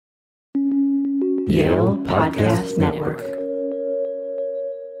Yale Podcast Network.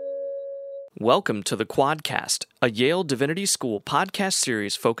 Welcome to the Quadcast, a Yale Divinity School podcast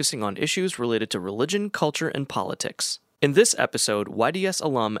series focusing on issues related to religion, culture, and politics. In this episode, YDS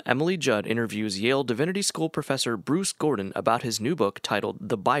alum Emily Judd interviews Yale Divinity School professor Bruce Gordon about his new book titled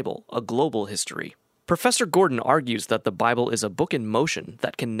The Bible, A Global History. Professor Gordon argues that the Bible is a book in motion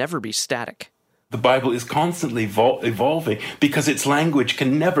that can never be static. The Bible is constantly evolving because its language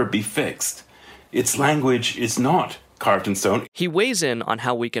can never be fixed. Its language is not carved in stone. He weighs in on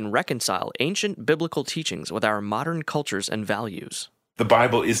how we can reconcile ancient biblical teachings with our modern cultures and values. The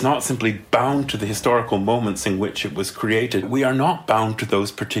Bible is not simply bound to the historical moments in which it was created. We are not bound to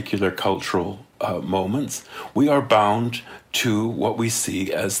those particular cultural moments. We are bound to what we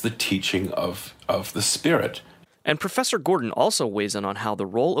see as the teaching of the Spirit. And Professor Gordon also weighs in on how the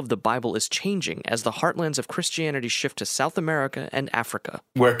role of the Bible is changing as the heartlands of Christianity shift to South America and Africa.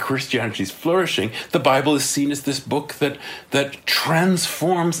 Where Christianity is flourishing, the Bible is seen as this book that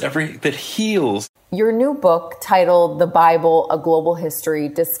transforms that heals. Your new book, titled The Bible, A Global History,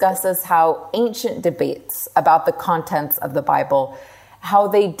 discusses how ancient debates about the contents of the Bible, how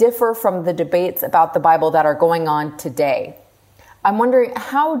they differ from the debates about the Bible that are going on today. I'm wondering,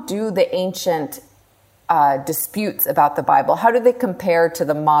 how do the ancient disputes about the Bible, how do they compare to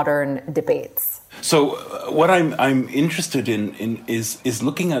the modern debates? So what I'm interested in is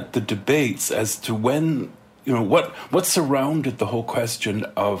looking at the debates as to when, what surrounded the whole question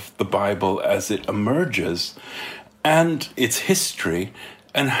of the Bible as it emerges and its history,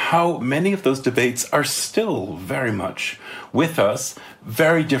 and how many of those debates are still very much with us,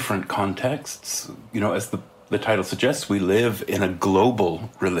 very different contexts. As the title suggests, we live in a global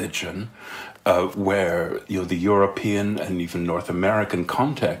religion, where the European and even North American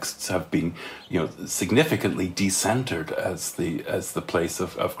contexts have been significantly decentered as the place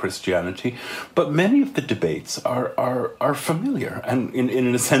of Christianity, but many of the debates are familiar, and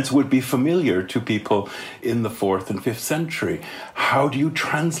in a sense would be familiar to people in the 4th and 5th century. How do you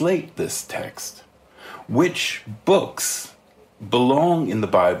translate this text? Which books belong in the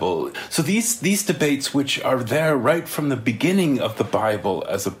Bible? So these debates, which are there right from the beginning of the Bible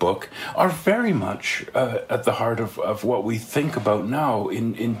as a book, are very much at the heart of what we think about now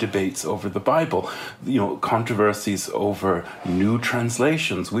in debates over the Bible. Controversies over new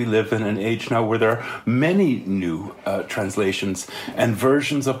translations. We live in an age now where there are many new translations and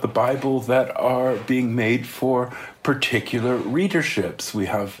versions of the Bible that are being made for particular readerships. We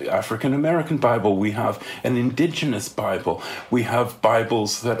have African American Bible, we have an indigenous Bible, we have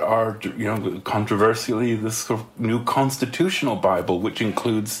Bibles that are, controversially, this new constitutional Bible, which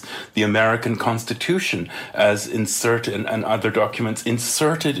includes the American Constitution as inserted and other documents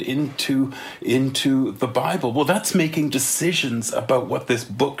inserted into the Bible. Well, that's making decisions about what this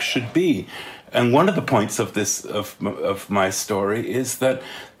book should be. And one of the points of my story is that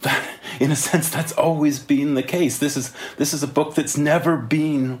in a sense that's always been the case. This is a book that's never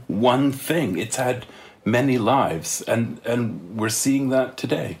been one thing. It's had many lives, and we're seeing that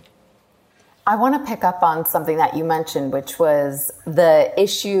today. I want to pick up on something that you mentioned, which was the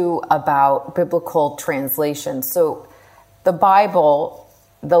issue about biblical translation. So the Bible,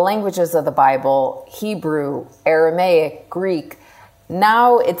 the languages of the Bible, Hebrew, Aramaic, Greek,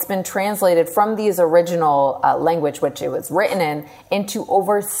 now it's been translated from these original language, which it was written in, into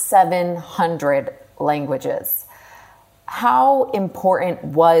over 700 languages. How important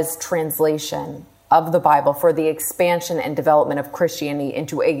was translation of the Bible for the expansion and development of Christianity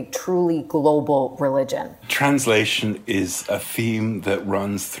into a truly global religion? Translation is a theme that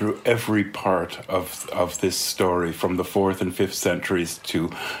runs through every part of this story, from the 4th and 5th centuries to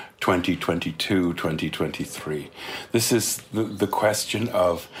 2022, 2023. This is the question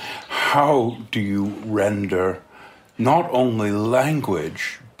of how do you render not only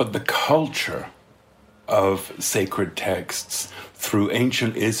language, but the culture of sacred texts through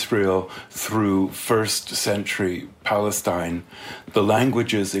ancient Israel, through 1st century Palestine, the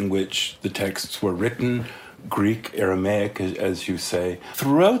languages in which the texts were written, Greek, Aramaic, as you say.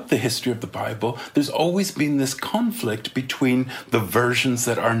 Throughout the history of the Bible, there's always been this conflict between the versions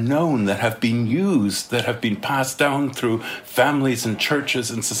that are known, that have been used, that have been passed down through families and churches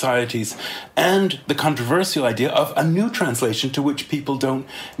and societies, and the controversial idea of a new translation to which people don't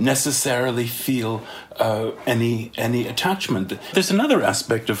necessarily feel any attachment. There's another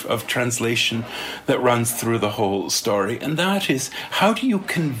aspect of translation that runs through the whole story, and that is, how do you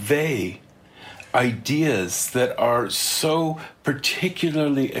convey ideas that are so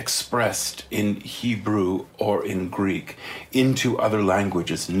particularly expressed in Hebrew or in Greek into other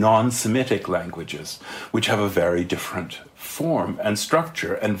languages, non-Semitic languages, which have a very different form and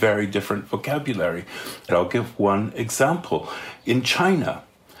structure and very different vocabulary. And I'll give one example. In China,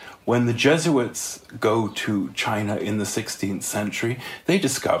 when the Jesuits go to China in the 16th century, they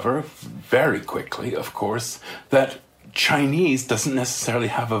discover very quickly, of course, that Chinese doesn't necessarily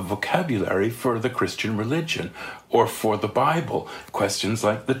have a vocabulary for the Christian religion or for the Bible. Questions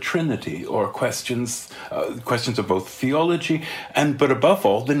like the Trinity or questions of both theology but above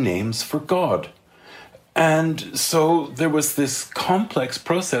all, the names for God. And so there was this complex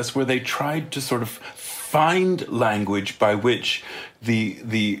process where they tried to sort of find language by which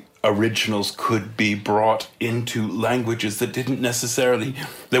the originals could be brought into languages that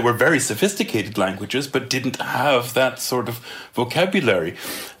that were very sophisticated languages, but didn't have that sort of vocabulary.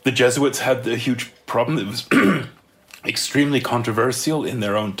 The Jesuits had a huge problem. It was extremely controversial in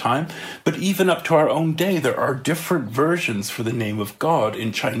their own time, but even up to our own day, there are different versions for the name of God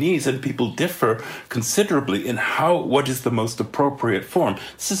in Chinese, and people differ considerably in what is the most appropriate form.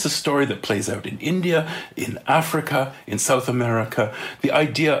 This is a story that plays out in India, in Africa, in South America. The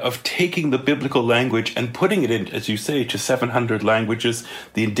idea of taking the biblical language and putting it in, as you say, to 700 languages.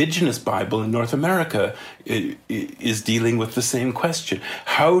 The indigenous Bible in North America is dealing with the same question.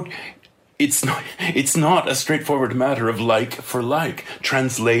 It's not a straightforward matter of like for like.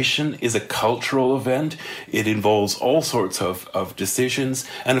 Translation is a cultural event. It involves all sorts of decisions.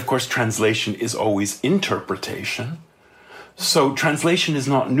 And of course, translation is always interpretation. So translation is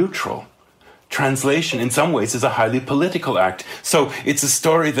not neutral. Translation, in some ways, is a highly political act. So it's a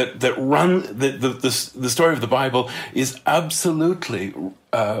story the story of the Bible is absolutely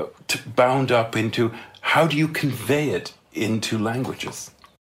bound up into how do you convey it into languages.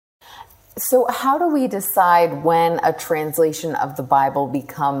 So how do we decide when a translation of the Bible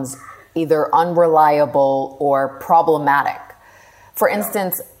becomes either unreliable or problematic? For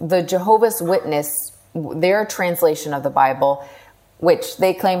instance, the Jehovah's Witness, their translation of the Bible, which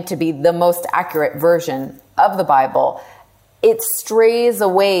they claim to be the most accurate version of the Bible, it strays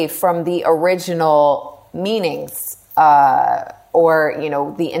away from the original meanings or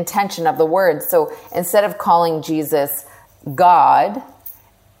the intention of the words. So instead of calling Jesus God,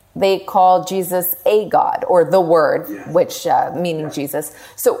 they call Jesus a God, or the Word, which meaning Jesus.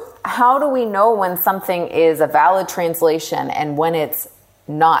 So how do we know when something is a valid translation and when it's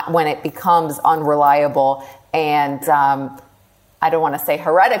not, when it becomes unreliable and I don't want to say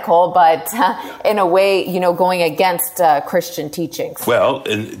heretical, but in a way, going against Christian teachings? Well,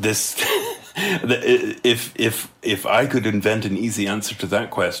 if I could invent an easy answer to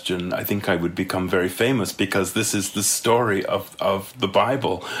that question, I think I would become very famous, because this is the story of the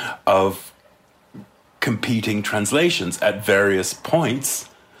Bible, of competing translations at various points,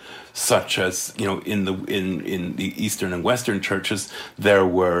 such as in the Eastern and Western churches, there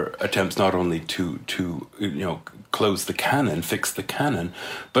were attempts not only to close the canon, fix the canon,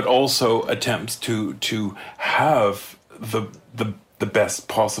 but also attempts to have the best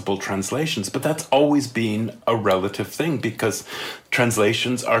possible translations. But that's always been a relative thing, because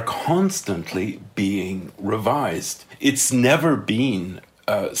translations are constantly being revised. It's never been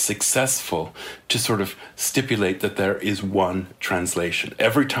successful to sort of stipulate that there is one translation.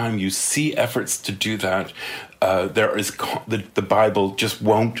 Every time you see efforts to do that, the Bible just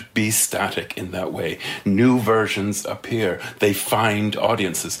won't be static in that way. New versions appear. They find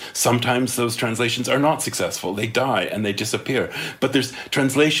audiences. Sometimes those translations are not successful. They die and they disappear. But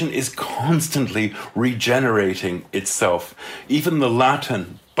translation is constantly regenerating itself. Even the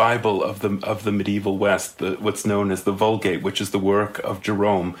Latin Bible of the medieval West, what's known as the Vulgate, which is the work of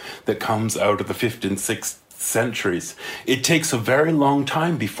Jerome that comes out of the 5th and 6th centuries. It takes a very long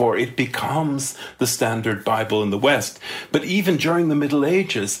time before it becomes the standard Bible in the West. But even during the Middle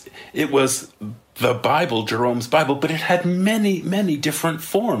Ages, it was the Bible, Jerome's Bible, but it had many, many different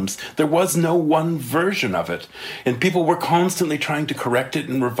forms. There was no one version of it. And people were constantly trying to correct it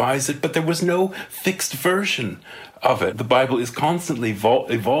and revise it, but there was no fixed version of it. The Bible is constantly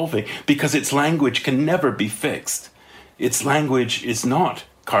evolving because its language can never be fixed. Its language is not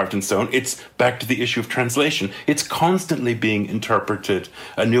carved in stone. It's back to the issue of translation. It's constantly being interpreted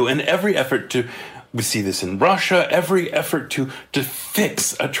anew, and every effort we see this in Russia, every effort to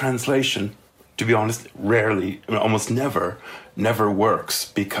fix a translation, to be honest, rarely, almost never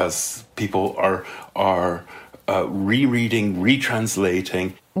works, because people are rereading,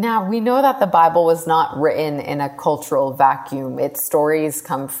 retranslating. Now, we know that the Bible was not written in a cultural vacuum. Its stories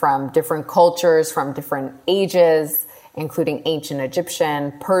come from different cultures, from different ages, including ancient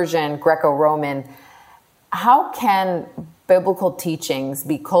Egyptian, Persian, Greco-Roman. How can biblical teachings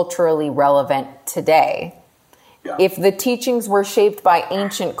be culturally relevant today? if the teachings were shaped by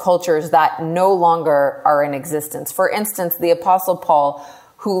ancient cultures that no longer are in existence. For instance, the Apostle Paul,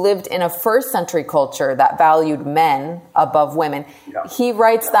 who lived in a first century culture that valued men above women, he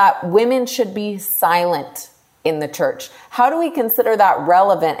writes that women should be silent in the church. How do we consider that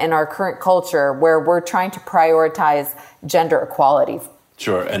relevant in our current culture where we're trying to prioritize gender equality?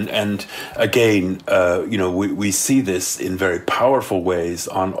 Sure, and again, we see this in very powerful ways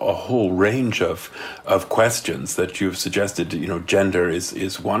on a whole range of questions that you've suggested. Gender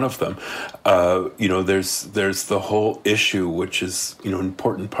is one of them. There's the whole issue, which is an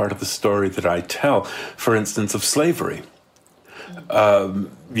important part of the story that I tell. For instance, of slavery.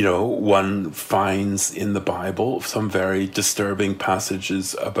 One finds in the Bible some very disturbing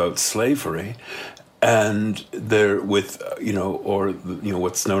passages about slavery. And there with,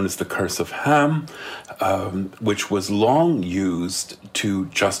 what's known as the curse of Ham, which was long used to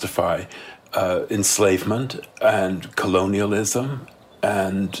justify enslavement and colonialism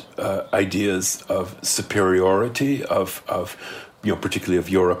and ideas of superiority of particularly of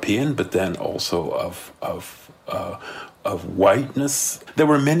European, but then also of whiteness. There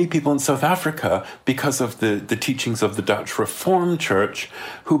were many people in South Africa, because of the teachings of the Dutch Reformed Church,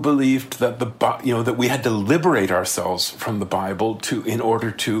 who believed that that we had to liberate ourselves from the Bible in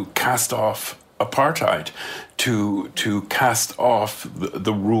order to cast off apartheid, to cast off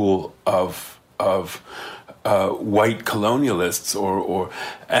the rule of white colonialists,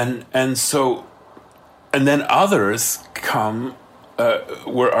 and then others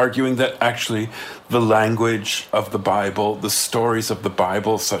were arguing that actually the language of the Bible, the stories of the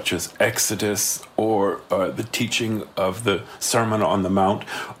Bible, such as Exodus or the teaching of the Sermon on the Mount,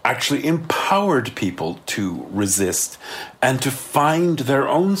 actually empowered people to resist and to find their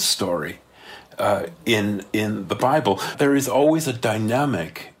own story in the Bible. There is always a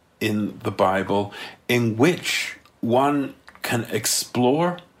dynamic in the Bible in which one can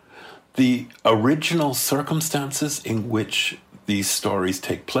explore the original circumstances in which these stories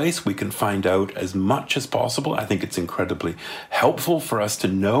take place. We can find out as much as possible. I think it's incredibly helpful for us to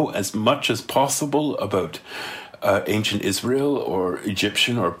know as much as possible about ancient Israel or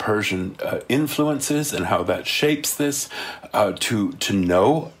Egyptian or Persian influences and how that shapes this, to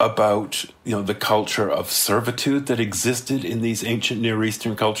know about the culture of servitude that existed in these ancient Near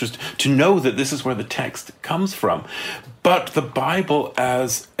Eastern cultures, to know that this is where the text comes from. But the Bible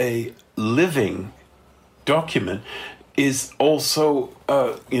as a living document is also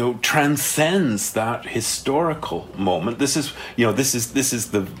transcends that historical moment. This is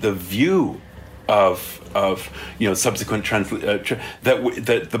the view of subsequent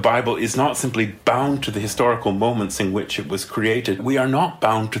that the Bible is not simply bound to the historical moments in which it was created. We are not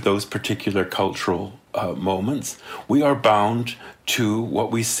bound to those particular cultural moments. We are bound to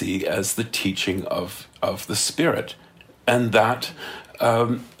what we see as the teaching of the Spirit, and that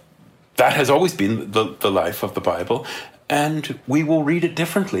has always been the life of the Bible. And we will read it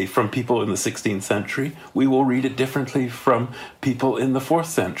differently from people in the 16th century. We will read it differently from people in the 4th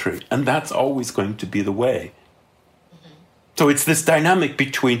century. And that's always going to be the way. Mm-hmm. So it's this dynamic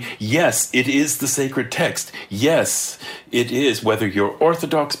between, yes, it is the sacred text. Yes, it is, whether you're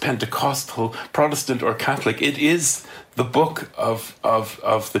Orthodox, Pentecostal, Protestant, or Catholic, it is the book of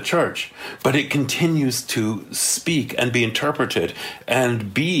the church, but it continues to speak and be interpreted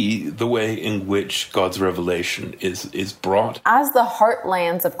and be the way in which God's revelation is brought. As the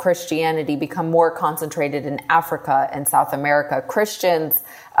heartlands of Christianity become more concentrated in Africa and South America, Christians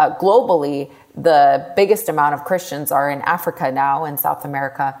globally, the biggest amount of Christians are in Africa now and South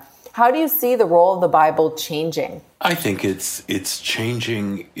America. How do you see the role of the Bible changing? I think it's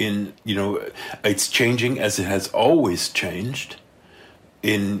changing it's changing as it has always changed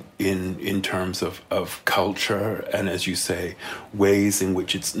in terms of culture and, as you say, ways in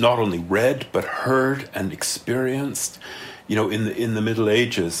which it's not only read but heard and experienced. In the Middle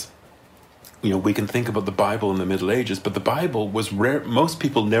Ages, we can think about the Bible in the Middle Ages, but the Bible was rare. Most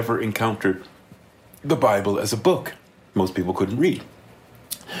people never encountered the Bible as a book. Most people couldn't read.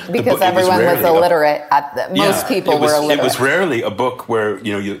 Because everyone was illiterate. Most people were illiterate. It was rarely a book where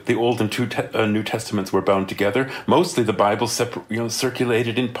the Old and New Testaments were bound together. Mostly the Bible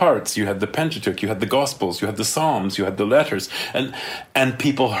circulated in parts. You had the Pentateuch, you had the Gospels, you had the Psalms, you had the letters, and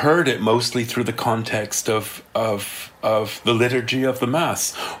people heard it mostly through the context of the liturgy of the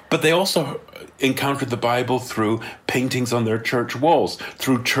Mass. But they also encountered the Bible through paintings on their church walls,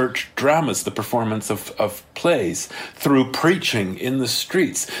 through church dramas, the performance of plays, through preaching in the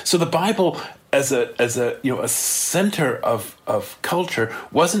streets. So the Bible as a a center of culture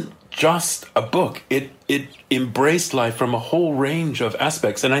wasn't just a book. It embraced life from a whole range of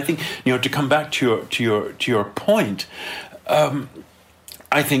aspects. And I think, to come back to your point,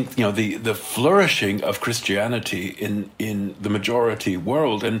 I think the flourishing of Christianity in the majority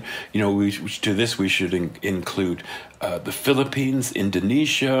world, and to this we should include the Philippines,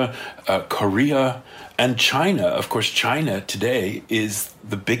 Indonesia, Korea, and China. Of course, China today is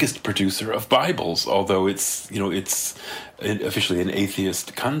the biggest producer of Bibles, although it's officially an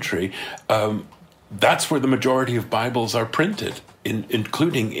atheist country. That's where the majority of Bibles are printed,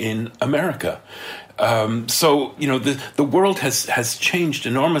 including in America. So the world has changed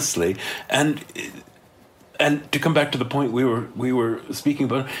enormously, and to come back to the point we were speaking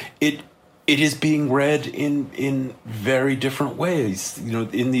about, it is being read in very different ways.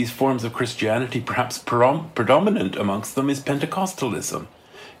 In these forms of Christianity, perhaps predominant amongst them is Pentecostalism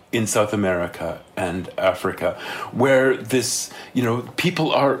in South America and Africa, where this,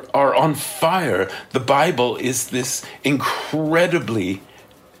 people are on fire. The Bible is this incredibly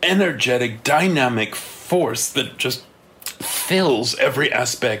energetic, dynamic force that just fills every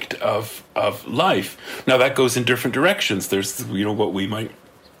aspect of life. Now that goes in different directions. There's what we might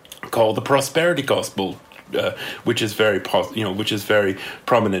call the prosperity gospel, which is very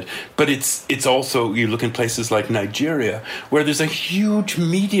prominent. But it's also, you look in places like Nigeria, where there's a huge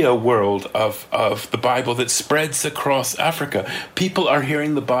media world of the Bible that spreads across Africa. People are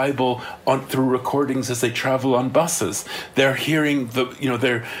hearing the Bible through recordings as they travel on buses. They're hearing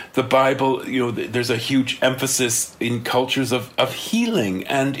the Bible. There's a huge emphasis in cultures of healing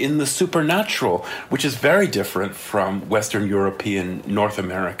and in the supernatural, which is very different from Western European, North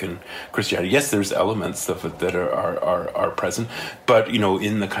American Christianity. Yes, there's elements of it that are present, but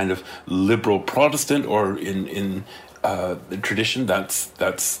in the kind of liberal Protestant or in the tradition,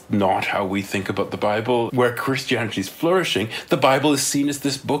 that's not how we think about the Bible. Where Christianity is flourishing, the Bible is seen as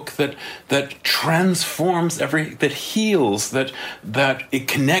this book that transforms that heals, that it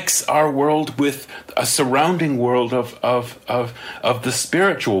connects our world with a surrounding world of the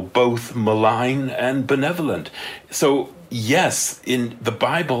spiritual, both malign and benevolent. So yes, in the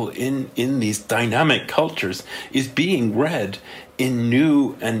Bible, in these dynamic cultures, is being read in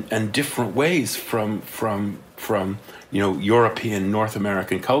new and different ways from European, North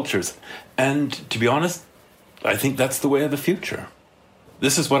American cultures. And to be honest, I think that's the way of the future.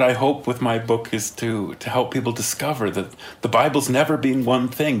 This is what I hope with my book, is to help people discover that the Bible's never been one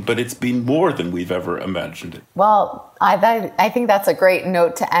thing, but it's been more than we've ever imagined it. Well, I think that's a great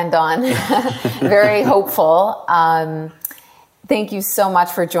note to end on. Very hopeful. Thank you so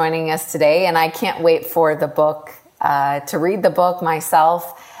much for joining us today. And I can't wait for the book, to read the book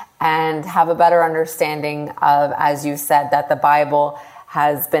myself and have a better understanding of, as you said, that the Bible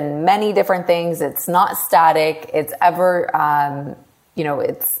has been many different things. It's not static. It's ever,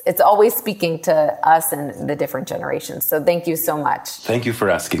 it's always speaking to us and the different generations. So thank you so much. Thank you for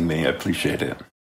asking me. I appreciate it.